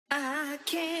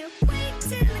can't wait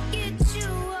till I get you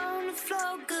on the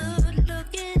floor, good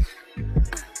looking.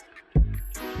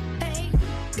 Hey,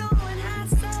 going hot,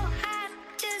 so hot,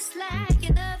 just like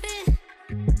an oven.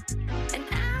 And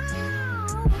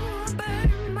I'll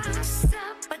burn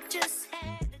myself, but just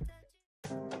had to touch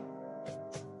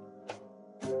it.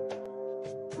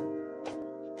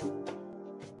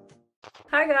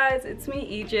 Hi guys, it's me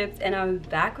Egypt and I'm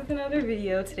back with another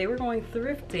video. Today we're going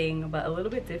thrifting, but a little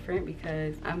bit different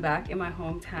because I'm back in my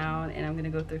hometown and I'm gonna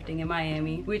go thrifting in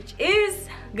Miami, which is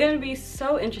gonna be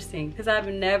so interesting because I've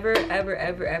never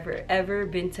ever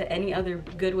been to any other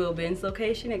Goodwill bins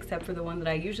location except for the one that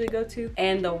I usually go to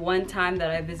and the one time that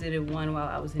I visited one while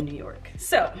I was in New York.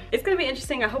 So it's gonna be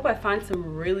interesting. I hope I find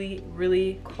some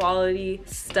really quality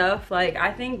stuff. Like,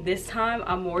 I think this time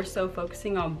I'm more so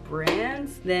focusing on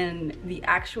brands than the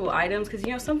actual items, because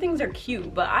you know, some things are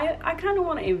cute, but I kind of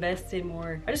want to invest in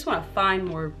more. I just want to find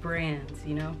more brands,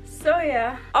 you know. So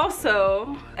yeah,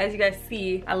 also as you guys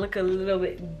see, I look a little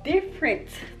bit different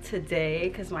today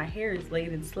because my hair is laid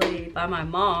and slayed by my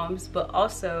mom's, but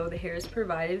also the hair is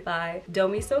provided by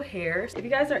Domiso Hair. If you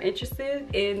guys are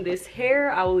interested in this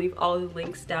hair, I will leave all the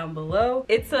links down below.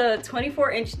 It's a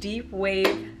 24-inch deep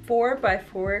wave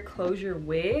 4x4 closure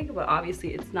wig, but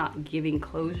obviously it's not giving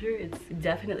closure, it's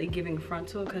definitely giving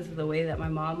frontal because of the way that my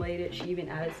mom laid it. She even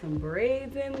added some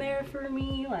braids in there for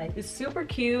me. Like, it's super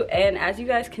cute, and as you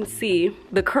guys can see,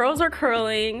 the curls are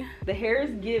curling, the hair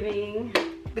is giving.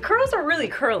 The curls are really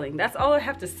curling, that's all I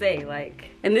have to say. Like,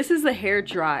 and this is the hair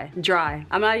dry.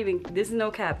 I'm not even, this is no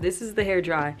cap, this is the hair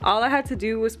dry. All I had to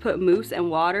do was put mousse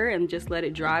and water and just let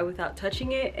it dry without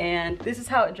touching it, and this is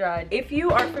how it dried. If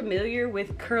you are familiar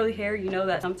with curly hair, you know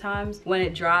that sometimes when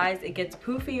it dries, it gets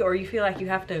poofy, or you feel like you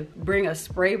have to bring a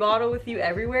spray bottle with you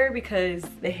everywhere because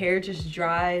the hair just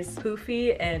dries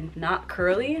poofy and not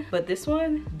curly. But this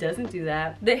one doesn't do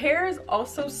that. The hair is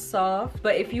also soft,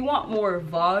 but if you want more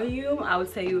volume, I would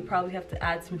say you would probably have to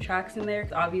add some tracks in there.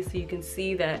 Obviously you can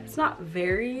see that it's not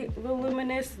very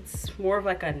voluminous, it's more of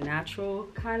like a natural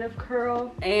kind of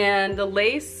curl, and the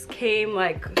lace came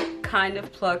like kind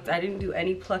of plucked. I didn't do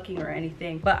any plucking or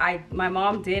anything, but my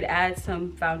mom did add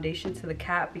some foundation to the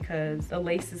cap because the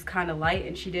lace is kind of light,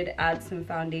 and she did add some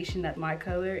foundation that's my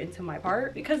color into my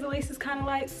part because the lace is kind of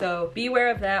light, so be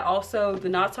aware of that. Also, the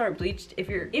knots aren't bleached. If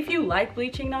you like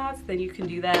bleaching knots, then you can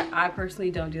do that. I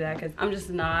personally don't do that because I'm just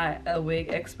not a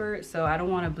wig expert, so I don't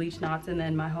want to bleach knots and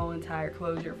then my whole entire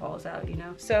closure falls out, you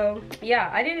know. So yeah,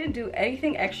 I didn't do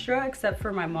anything extra except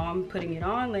for my mom putting it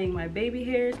on, laying my baby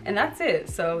hairs, and that's it.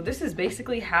 So this is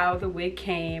basically how the wig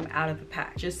came out of the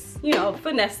pack. Just, you know,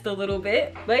 finessed a little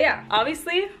bit. But yeah,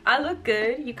 obviously I look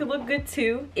good. You could look good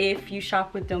too if you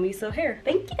shop with Domiso Hair.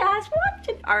 Thank you guys for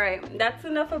watching. All right, that's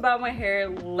enough about my hair.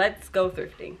 Let's go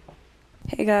thrifting.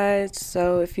 Hey guys,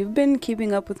 so if you've been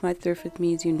keeping up with my thrift with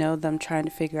me's, you know that I'm trying to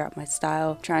figure out my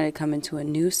style, trying to come into a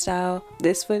new style.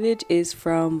 This footage is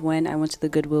from when I went to the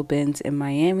Goodwill bins in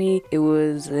Miami. It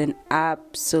was an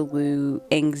absolute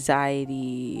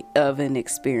anxiety of an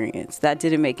experience. That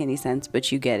didn't make any sense,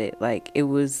 but you get it. Like, it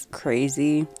was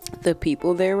crazy. The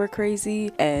people there were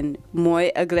crazy and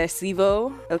muy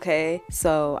agresivo, okay?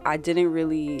 So I didn't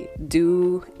really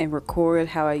do and record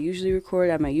how I usually record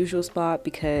at my usual spot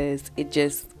because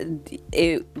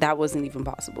that wasn't even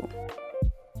possible.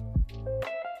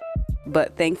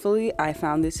 But thankfully I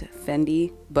found this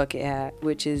Fendi bucket hat,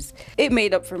 which is, it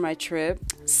made up for my trip.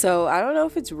 So I don't know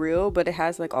if it's real, but it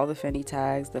has like all the Fendi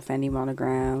tags, the Fendi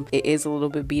monogram. It is a little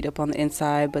bit beat up on the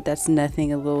inside, but that's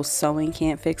nothing a little sewing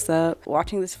can't fix up.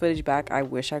 Watching this footage back, I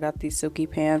wish I got these silky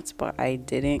pants, but I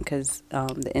didn't because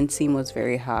the inseam was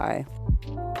very high.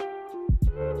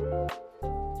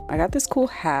 I got this cool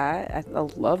hat. I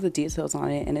love the details on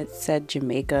it, and it said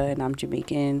Jamaica, and I'm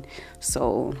Jamaican,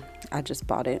 so I just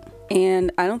bought it.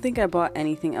 And I don't think I bought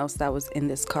anything else that was in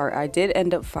this cart. I did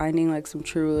end up finding like some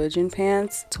True Religion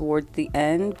pants towards the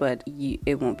end, but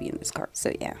it won't be in this cart.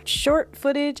 So yeah, short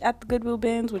footage at the Goodwill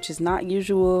bins, which is not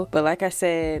usual, but like I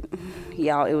said,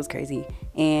 y'all, it was crazy,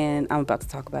 and I'm about to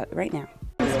talk about it right now.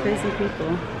 These crazy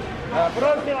people.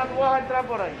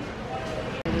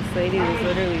 This lady was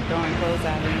literally throwing clothes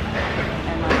at me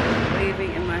and like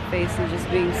waving in my face and just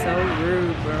being so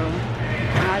rude, bro.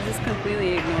 And I just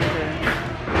completely ignored her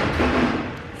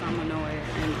because I'm annoyed,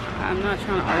 and I'm not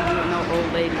trying to argue with no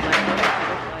old lady.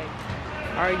 Like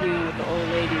arguing with the old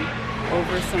lady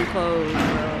over some clothes,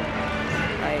 bro.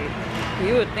 Like,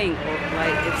 you would think,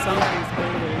 like, if someone's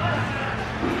older,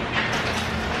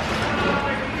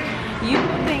 you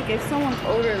would think if someone's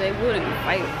older they wouldn't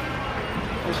fight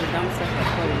over dumb stuff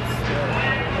like clothes.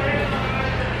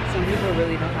 Some people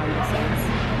really don't have no sense.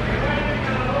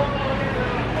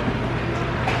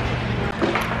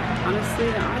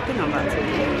 honestly, I think I'm about to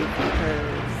leave because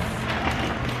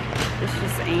this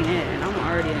just ain't it, and I'm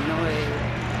already annoyed.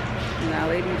 And that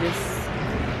lady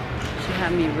she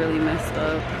had me really messed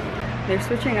up. They're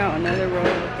switching out another roll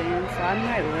of bins, so I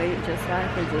might wait just so I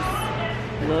can just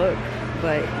look.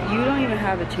 But you don't even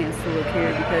have a chance to look here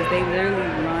because they literally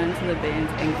run to the bins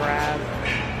and grab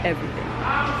everything.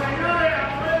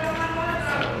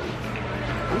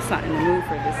 I'm just not in the mood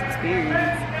for this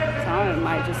experience. So I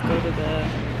might just go to the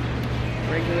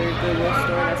regular Goodwill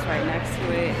store that's right next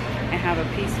to it and have a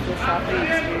peaceful shopping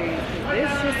experience because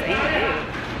this just ain't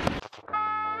it.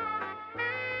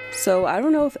 So I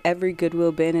don't know if every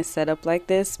Goodwill bin is set up like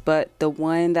this, but the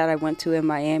one that I went to in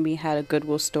Miami had a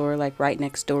Goodwill store like right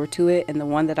next door to it, and the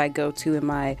one that I go to in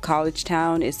my college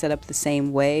town is set up the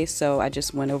same way. So I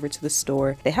just went over to the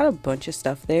store. They had a bunch of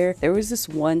stuff there. There was this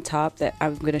one top that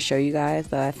I'm gonna show you guys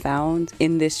that I found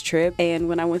in this trip, and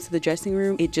when I went to the dressing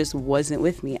room, it just wasn't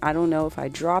with me. I don't know if I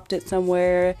dropped it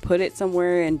somewhere, put it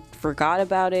somewhere and forgot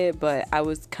about it, but I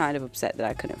was kind of upset that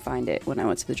I couldn't find it when I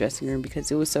went to the dressing room because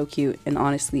it was so cute, and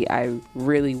honestly I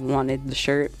really wanted the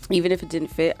shirt. Even if it didn't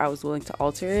fit, I was willing to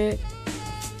alter it.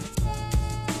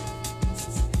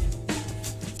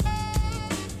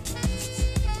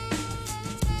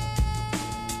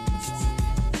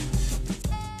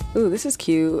 Ooh, this is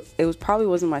cute. It probably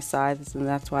wasn't my size, and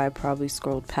that's why I probably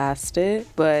scrolled past it.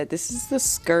 But this is the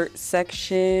skirt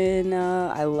section.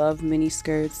 I love mini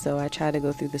skirts, so I try to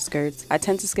go through the skirts. I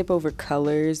tend to skip over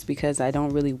colors because I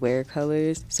don't really wear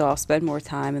colors, so I'll spend more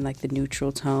time in like the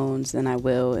neutral tones than I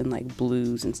will in like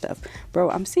blues and stuff.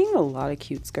 Bro, I'm seeing a lot of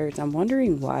cute skirts. I'm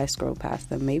wondering why I scrolled past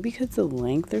them. Maybe because the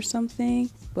length or something,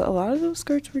 but a lot of those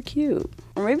skirts were cute.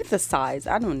 Or maybe the size,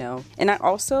 I don't know. And I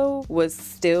also was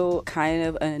still kind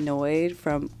of annoyed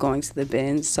from going to the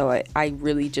bins, so I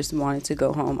really just wanted to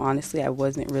go home. Honestly, I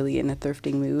wasn't really in a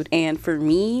thrifting mood, and for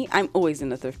me, I'm always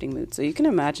in a thrifting mood, so you can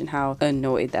imagine how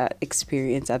annoyed that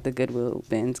experience at the Goodwill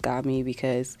bins got me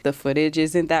because the footage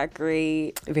isn't that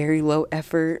great, very low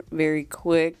effort, very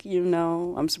quick, you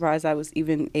know. I'm surprised I was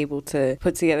even able to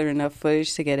put together enough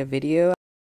footage to get a video.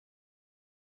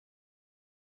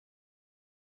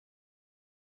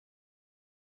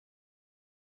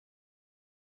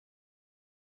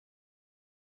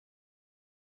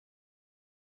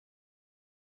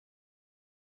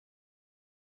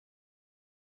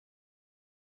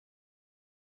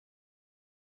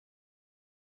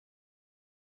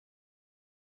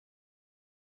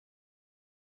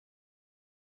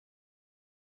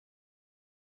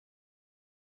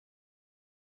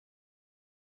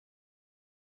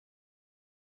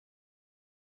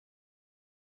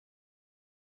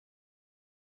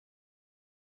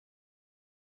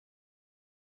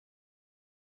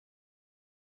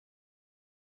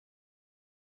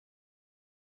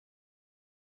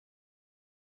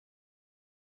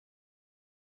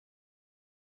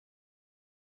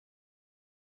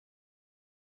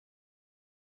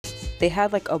 They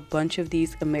had like a bunch of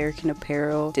these American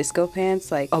Apparel disco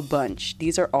pants, like a bunch.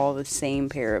 These are all the same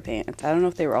pair of pants. I don't know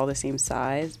if they were all the same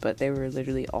size, but they were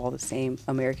literally all the same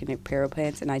American Apparel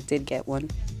pants, and I did get one.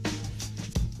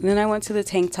 And then I went to the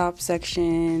tank top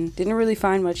section. Didn't really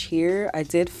find much here. I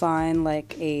did find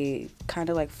like a kind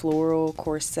of like floral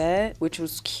corset, which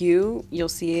was cute. You'll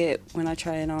see it when I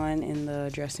try it on in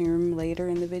the dressing room later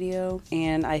in the video.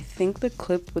 And I think the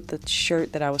clip with the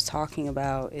shirt that I was talking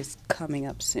about is coming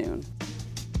up soon.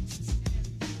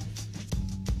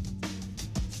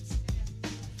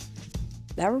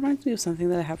 That reminds me of something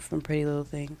that I have from Pretty Little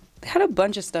Thing. They had a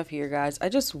bunch of stuff here, guys. I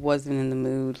just wasn't in the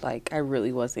mood. Like, I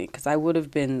really wasn't, because I would have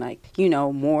been like, you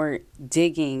know, more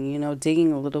digging, you know,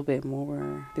 digging a little bit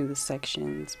more through the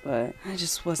sections, but I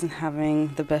just wasn't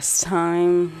having the best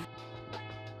time.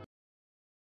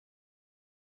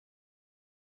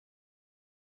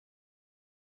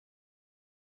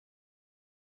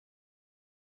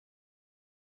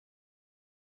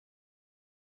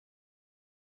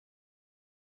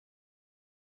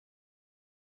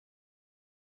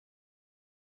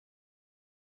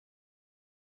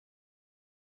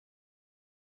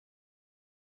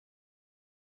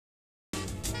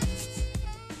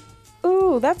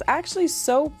 Ooh, that's actually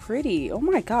so pretty. Oh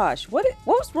my gosh, what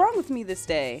was wrong with me this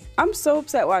day? I'm so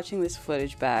upset watching this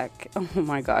footage back. Oh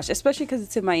my gosh, especially because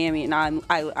it's in Miami and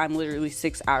I'm literally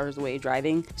 6 hours away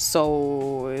driving.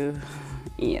 So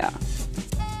yeah.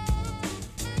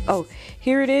 Oh,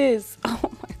 here it is.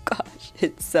 Oh my gosh,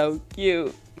 it's so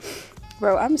cute.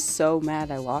 Bro, I'm so mad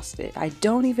I lost it. I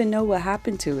don't even know what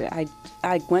happened to it.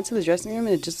 I went to the dressing room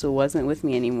and it just wasn't with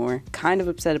me anymore. Kind of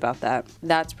upset about that.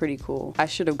 That's pretty cool. I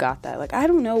should have got that. Like, I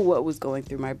don't know what was going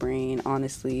through my brain,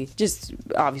 honestly. Just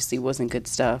obviously wasn't good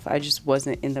stuff. I just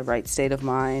wasn't in the right state of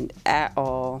mind at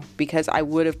all, because I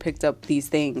would have picked up these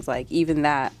things. Like, even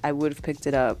that, I would have picked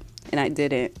it up and I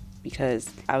didn't, because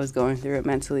I was going through it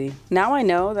mentally. Now I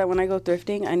know that when I go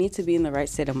thrifting, I need to be in the right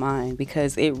state of mind,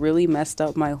 because it really messed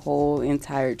up my whole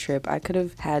entire trip. I could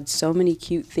have had so many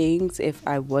cute things if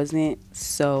I wasn't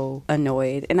so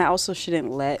annoyed. And I also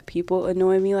shouldn't let people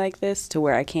annoy me like this to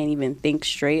where I can't even think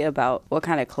straight about what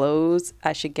kind of clothes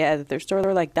I should get at the thrift store.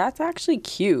 They're like, that's actually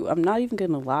cute. I'm not even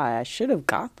gonna lie. I should have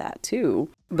got that too.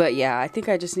 But yeah, I think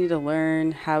I just need to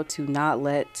learn how to not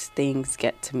let things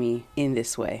get to me in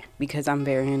this way, because I'm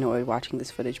very annoyed watching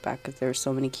this footage back, because there are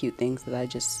so many cute things that I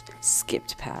just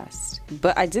skipped past.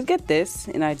 But I did get this,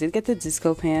 and I did get the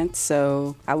disco pants,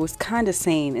 so I was kind of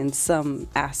sane in some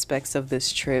aspects of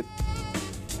this trip.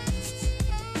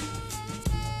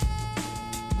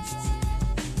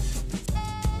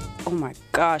 Oh my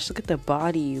gosh, look at the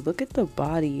body. Look at the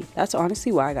body. That's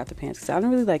honestly why I got the pants, because I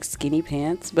don't really like skinny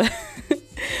pants, but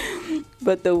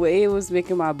but the way it was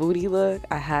making my booty look,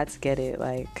 I had to get it.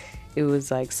 Like, it was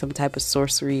like some type of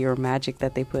sorcery or magic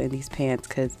that they put in these pants,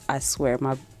 because I swear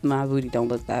my booty don't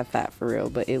look that fat for real,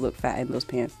 but it looked fat in those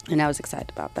pants, and I was excited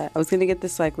about that. I was gonna get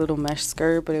this like little mesh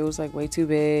skirt, but it was like way too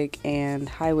big and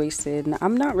high-waisted, and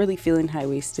I'm not really feeling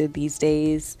high-waisted these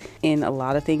days in a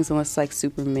lot of things unless it's like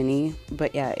super mini.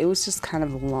 But yeah, it was just kind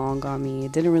of long on me.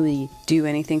 It didn't really do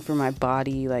anything for my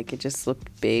body. Like, it just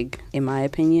looked big in my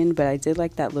opinion, but I did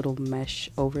like that little mesh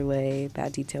overlay.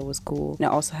 That detail was cool, and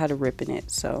it also had a rip in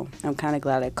it, so I'm kind of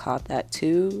glad I caught that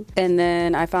too. And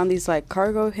then I found these like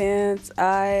cargo pants.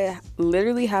 I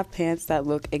literally have pants that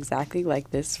look exactly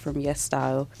like this from Yes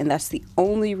Style, and that's the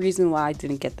only reason why I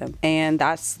didn't get them. And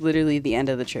that's literally the end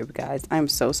of the trip, guys. I'm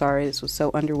so sorry. This was so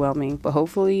underwhelming, but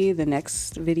hopefully the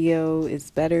next video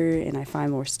is better and I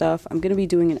find more stuff. I'm gonna be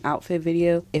doing an outfit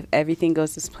video. If everything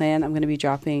goes as planned, I'm gonna be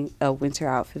dropping a winter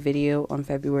outfit video on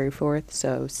February 4th,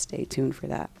 so stay tuned for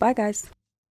that. Bye, guys.